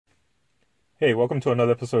Hey, welcome to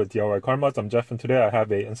another episode of Diycarmodz. I'm Jeff, and today I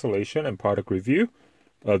have a installation and product review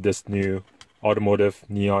of this new automotive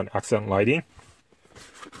neon accent lighting.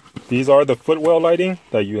 These are the footwell lighting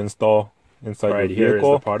that you install inside your vehicle. Here is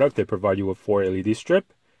the product. They provide you with 4 LED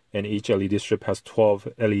strips, and each LED strip has 12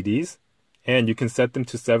 LEDs, and you can set them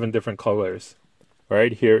to 7 different colors.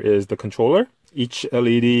 Alright, here is the controller. Each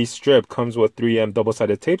LED strip comes with 3M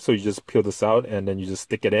double-sided tape, so you just peel this out and then you just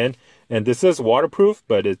stick it in. And this is waterproof,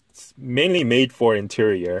 but it's mainly made for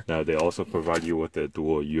interior. Now they also provide you with a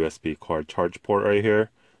dual USB card charge port right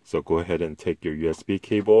here. So go ahead and take your USB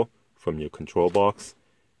cable from your control box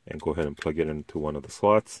and go ahead and plug it into one of the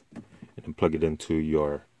slots and then plug it into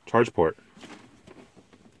your charge port.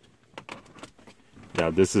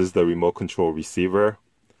 Now this is the remote control receiver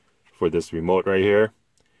for this remote right here.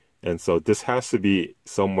 And so this has to be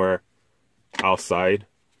somewhere outside.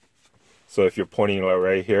 So if you're pointing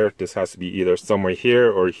right here, this has to be either somewhere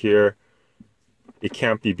here or here. It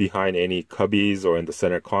can't be behind any cubbies or in the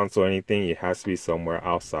center console or anything. It has to be somewhere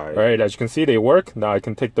outside. All right, as you can see, they work. Now I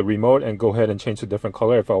can take the remote and go ahead and change to a different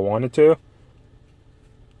color if I wanted to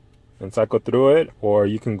and cycle through it. Or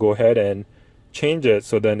you can go ahead and change it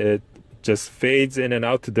so then it just fades in and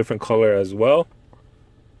out to different color as well.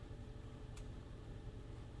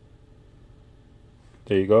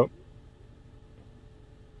 There you go.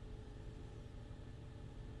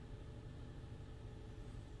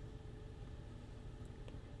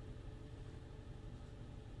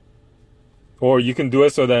 Or you can do it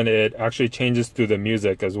so then it actually changes to the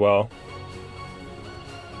music as well.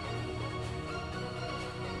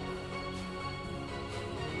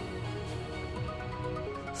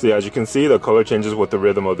 See, as you can see, the color changes with the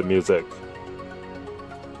rhythm of the music.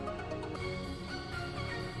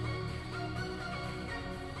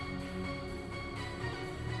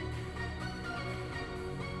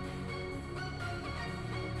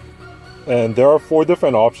 And there are 4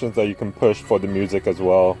 different options that you can push for the music as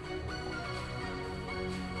well.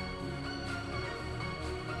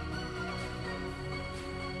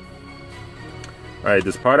 Alright,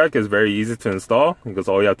 this product is very easy to install because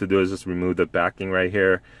all you have to do is just remove the backing right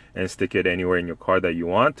here and stick it anywhere in your car that you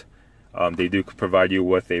want. They do provide you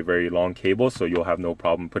with a very long cable, so you'll have no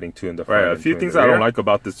problem putting 2 in the front. Right, a few things I don't like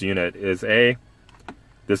about this unit is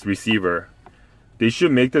this receiver. They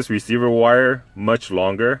should make this receiver wire much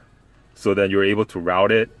longer, so that you're able to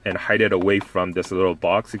route it and hide it away from this little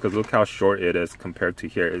box, because look how short it is compared to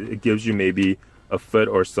here. It gives you maybe a foot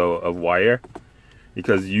or so of wire,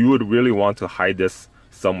 because you would really want to hide this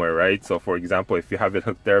somewhere, right? So for example, if you have it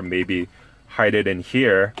hooked there, maybe hide it in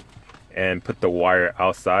here and put the wire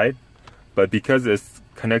outside. But because it's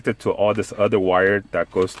connected to all this other wire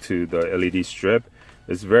that goes to the LED strip,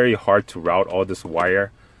 it's very hard to route all this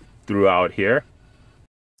wire throughout here.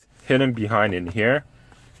 Hidden behind in here,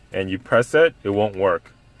 and you press it, it won't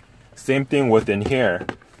work. Same thing within here.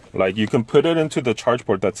 Like, you can put it into the charge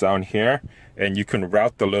port that's down here, and you can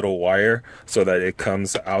route the little wire so that it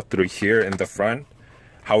comes out through here in the front.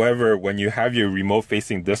 However, when you have your remote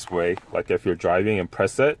facing this way, like if you're driving and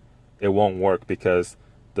press it, it won't work because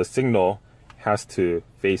the signal has to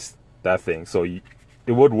face that thing. So it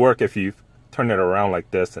would work if you turn it around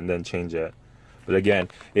like this and then change it. But again,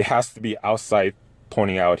 it has to be outside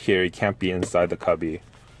pointing out here. It can't be inside the cubby.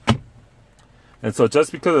 And so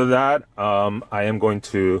just because of that, I am going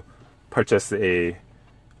to purchase a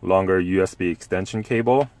longer USB extension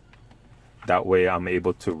cable. That way I'm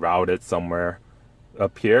able to route it somewhere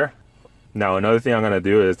up here. Now another thing I'm going to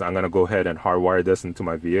do is I'm going to go ahead and hardwire this into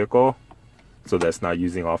my vehicle so that's not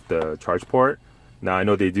using off the charge port. Now I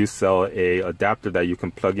know they do sell a adapter that you can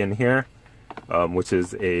plug in here, which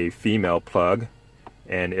is a female plug,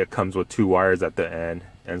 and it comes with 2 wires at the end.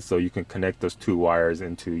 And so you can connect those 2 wires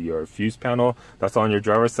into your fuse panel that's on your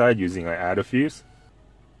driver's side using an add a fuse.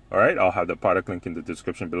 Alright, I'll have the product link in the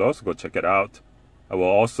description below, so go check it out. I will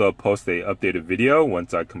also post a updated video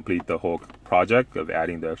once I complete the whole project of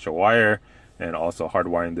adding the extra wire and also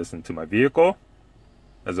hardwiring this into my vehicle.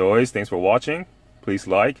 As always, thanks for watching. Please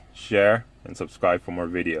like, share, and subscribe for more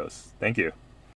videos. Thank you.